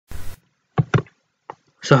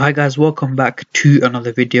So hi guys, welcome back to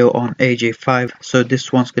another video on AJ5. So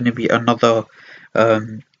this one's going to be another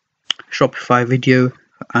Shopify video,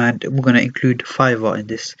 and we're going to include Fiverr in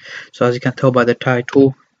this. So as you can tell by the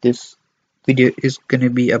title, this video is going to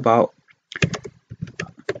be about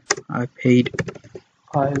I paid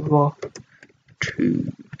Fiverr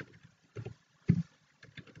to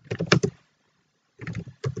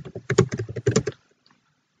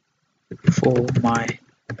for my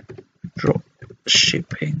drop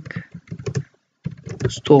shipping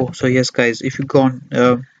store. So yes guys, if you go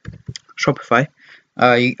on Shopify,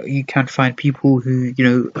 you can find people who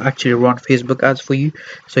actually run Facebook ads for you.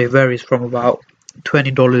 So it varies from about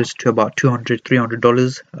 $20 to about $200,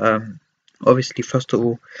 $300. Obviously, first of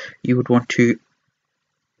all, you would want to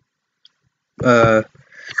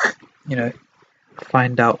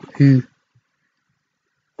find out who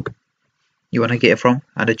you want to get it from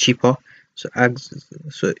and a cheaper. So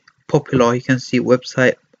popular, you can see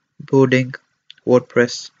website building,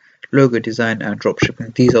 WordPress, logo design, and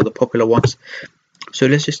dropshipping. These are the popular ones. So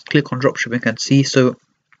let's just click on dropshipping and see. So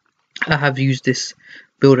I have used this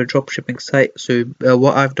build a dropshipping site. So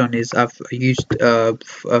what I've done is I've used a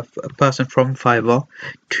person from Fiverr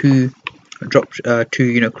to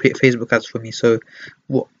create Facebook ads for me. So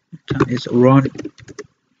what is run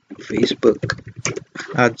Facebook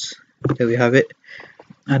ads. There we have it.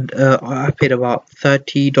 And I paid about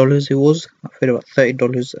 $30. I paid about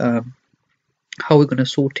 $30. How we're going to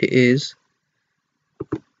sort it is,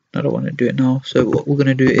 I don't want to do it now. So what we're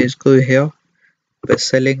going to do is go here, best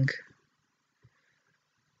selling,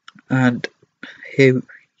 and here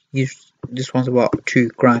this one's about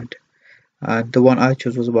 $2,000, and the one I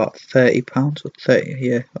chose was about £30 or 30.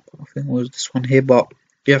 Yeah, I think it was this one here. But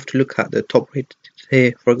you have to look at the top rated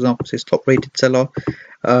here. For example, it says top rated seller.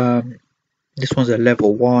 This one's a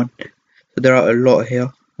level 1. So there are a lot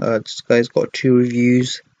here. This guy's got 2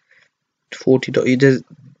 reviews, $40.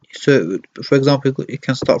 So for example, it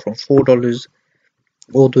can start from $4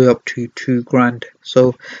 all the way up to $2,000.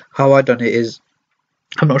 So how I done it is,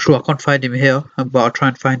 I'm not sure, I can't find him here, but I'll try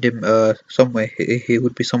and find him somewhere. He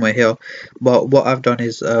would be somewhere here. But what I've done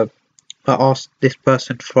is I asked this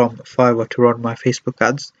person from Fiverr to run my Facebook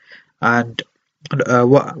ads, and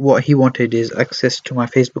what he wanted is access to my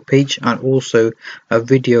Facebook page and also a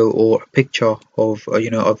video or a picture of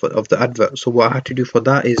of the advert. So what I had to do for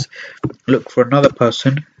that is look for another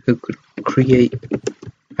person who could create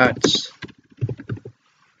ads,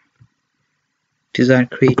 design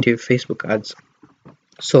creative Facebook ads.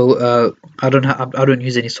 So I don't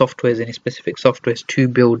use any softwares, any specific softwares to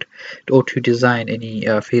build or to design any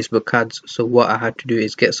Facebook ads. So what I had to do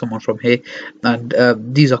is get someone from here, and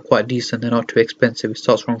these are quite decent. They're not too expensive. It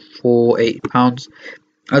starts from £8.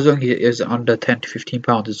 As long as it is under £10 to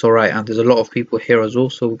 £15, it's alright. And there's a lot of people here as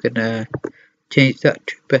well. So we're gonna change that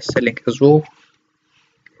to best selling as well,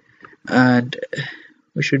 and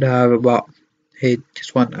we should have about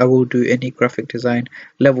this one. I will do any graphic design,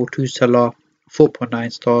 level 2 seller,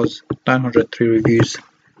 4.9 stars, 903 reviews.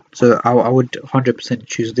 So I would 100%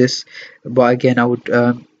 choose this. But again, I would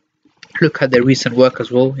look at their recent work as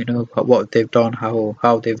well, what they've done,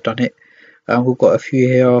 how they've done it. We've got a few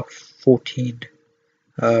here, 14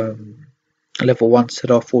 level 1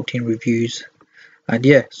 seller, 14 reviews. And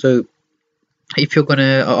yeah, so if you're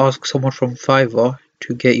gonna ask someone from Fiverr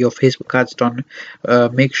to get your Facebook ads done,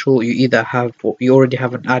 make sure you either you already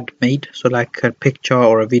have an ad made, so like a picture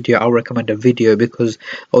or a video. I'll recommend a video, because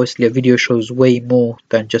obviously a video shows way more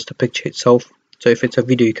than just a picture itself. So if it's a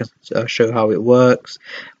video, you can show how it works,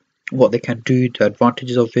 what they can do, the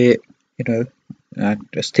advantages of it, and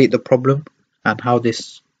state the problem and how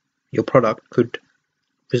your product could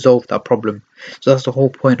resolve that problem. So that's the whole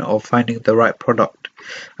point of finding the right product.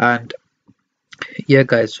 And yeah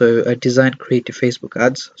guys, so design creative Facebook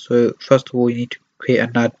ads. So first of all, you need to create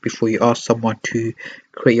an ad before you ask someone to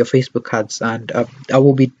create your Facebook ads. And I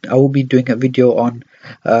will be doing a video on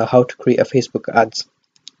how to create a Facebook ads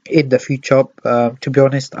in the future. To be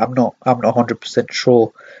honest, I'm not 100%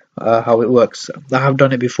 sure how it works. I have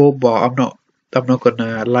done it before, but I'm not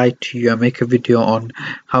gonna lie to you and make a video on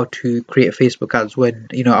how to create Facebook ads when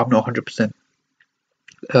I'm not 100%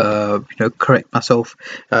 correct myself.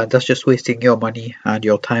 That's just wasting your money and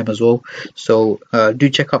your time as well. So do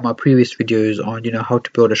check out my previous videos on how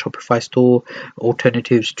to build a Shopify store,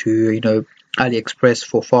 alternatives to AliExpress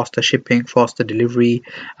for faster shipping, faster delivery,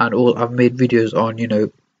 and all. I've made videos on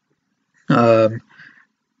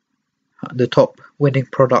the top winning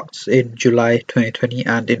products in July 2020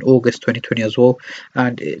 and in August 2020 as well.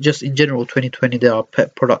 And just in general 2020, there are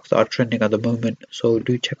pet products that are trending at the moment, so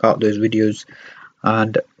do check out those videos.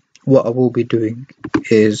 And what I will be doing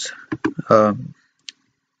is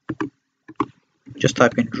just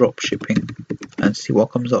type in drop shipping and see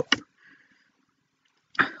what comes up.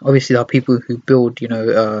 Obviously there are people who build,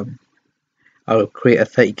 I'll create a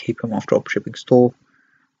 30k per month drop shipping store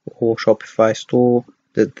or Shopify store.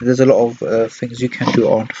 There's a lot of things you can do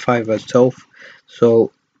on Fiverr itself.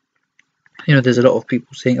 So there's a lot of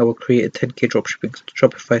people saying I will create a 10k dropshipping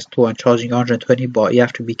Shopify store and charging 120, but you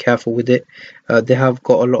have to be careful with it. They have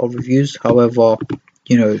got a lot of reviews, however,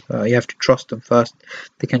 you have to trust them first.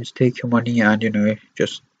 They can just take your money and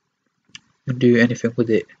just do anything with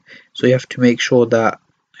it. So you have to make sure that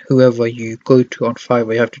whoever you go to on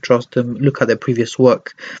Fiverr, you have to trust them, look at their previous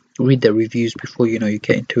work, read their reviews before you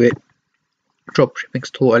get into it. Dropshipping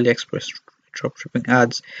store, AliExpress, dropshipping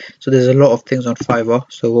ads. So there's a lot of things on Fiverr.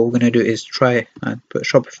 So what we're going to do is try and put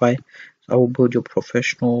Shopify. So I will build your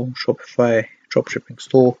professional Shopify dropshipping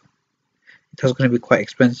store. It's going to be quite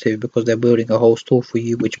expensive because they're building a whole store for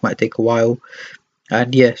you, which might take a while.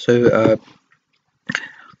 And yeah, so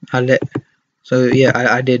I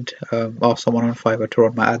did ask someone on Fiverr to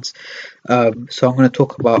run my ads. So I'm going to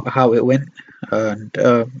talk about how it went. And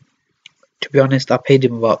to be honest, I paid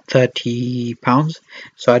him about £30,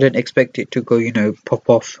 so I didn't expect it to go, pop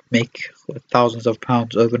off, make thousands of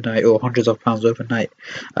pounds overnight or hundreds of pounds overnight.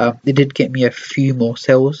 It did get me a few more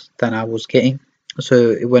sales than I was getting, so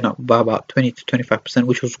it went up by about 20 to 25%,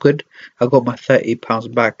 which was good. I got my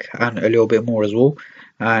 £30 back and a little bit more as well.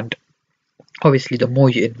 And obviously, the more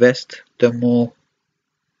you invest, the more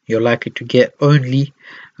you're likely to get. Only,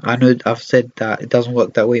 I know I've said that it doesn't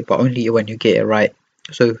work that way, but only when you get it right.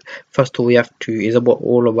 So first of all, is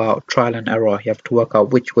all about trial and error. You have to work out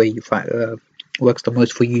which way you find works the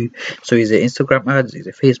most for you. So is it Instagram ads, is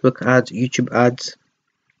it Facebook ads, YouTube ads,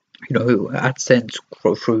 AdSense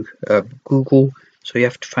through Google. So you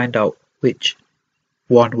have to find out which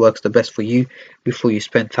one works the best for you before you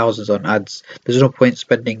spend thousands on ads. There's no point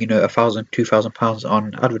spending £1,000, £2,000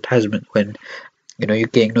 on advertisement when you're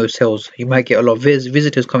getting no sales. You might get a lot of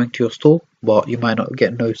visitors coming to your store, but you might not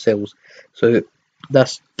get no sales. So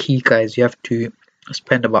that's key, guys. You have to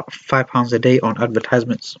spend about £5 a day on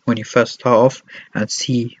advertisements when you first start off and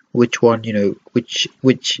see which one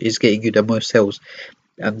which is getting you the most sales,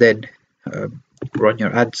 and then run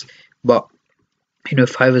your ads. But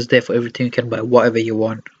Fiverr's there for everything. You can buy whatever you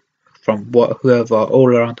want from whoever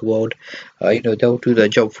all around the world. They'll do the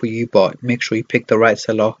job for you, but make sure you pick the right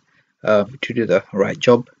seller to do the right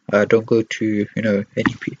job. Don't go to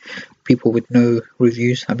any people with no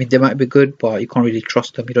reviews. I mean, they might be good, but you can't really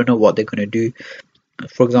trust them. You don't know what they're going to do.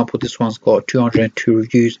 For example, this one's got 202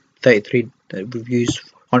 reviews, 33 reviews,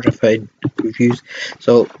 130 reviews.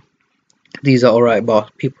 So these are alright,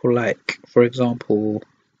 but people like, for example,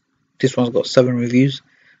 this one's got 7 reviews,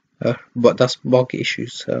 but that's bug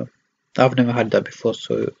issues. I've never had that before,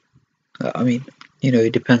 so I mean,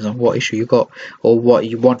 it depends on what issue you got or what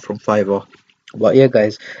you want from Fiverr. But yeah,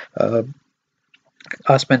 guys,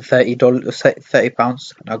 I spent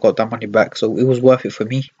 £30 and I got that money back, so it was worth it for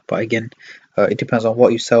me. But again, it depends on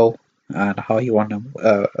what you sell and how you want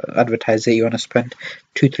to advertise it. You want to spend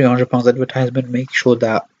 £200-300 advertisement. Make sure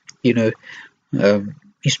that you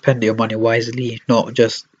spend your money wisely, not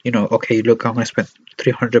just okay, look, I'm going to spend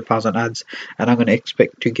 £300 on ads and I'm going to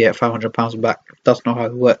expect to get £500 back. That's not how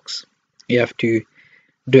it works. You have to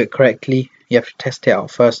do it correctly. You have to test it out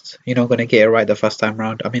first. You're not going to get it right the first time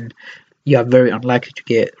round. I mean, you are very unlikely to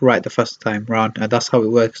get it right the first time round, and that's how it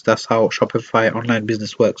works. That's how Shopify online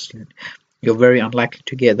business works. You're very unlikely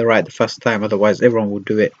to get it right the first time, otherwise everyone will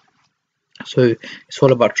do it. So it's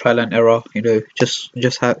all about trial and error. Just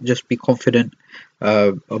be confident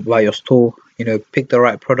about your store. Pick the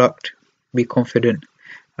right product, be confident,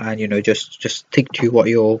 and just stick to what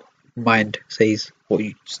your mind says.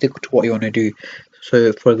 Stick to what you want to do.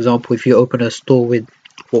 So for example, if you open a store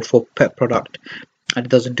for pet product and it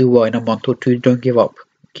doesn't do well in a month or two, don't give up.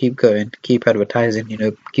 Keep going, keep advertising,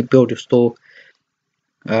 keep build your store.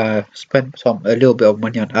 Spend a little bit of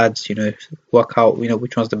money on ads, work out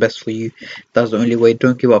which one's the best for you. That's the only way.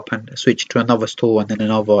 Don't give up and switch to another store and then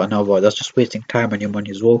another. That's just wasting time and your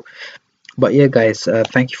money as well. But yeah, guys,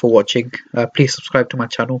 thank you for watching. Please subscribe to my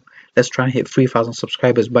channel. Let's try and hit 3,000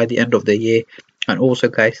 subscribers by the end of the year. And also,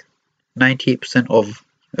 guys, 98%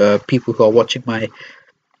 of people who are watching my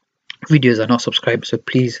videos are not subscribed, so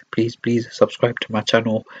please subscribe to my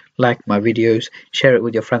channel, like my videos, share it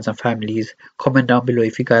with your friends and families, comment down below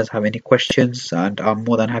if you guys have any questions, and I'm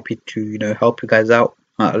more than happy to help you guys out.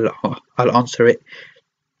 I'll answer it.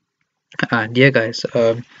 And yeah, guys,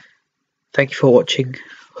 thank you for watching.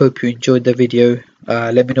 Hope you enjoyed the video.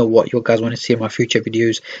 Let me know what you guys want to see in my future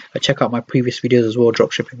videos. Check out my previous videos as well,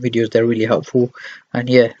 dropshipping videos. They're really helpful. And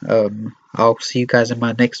yeah, I'll see you guys in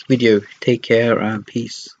my next video. Take care and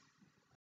peace.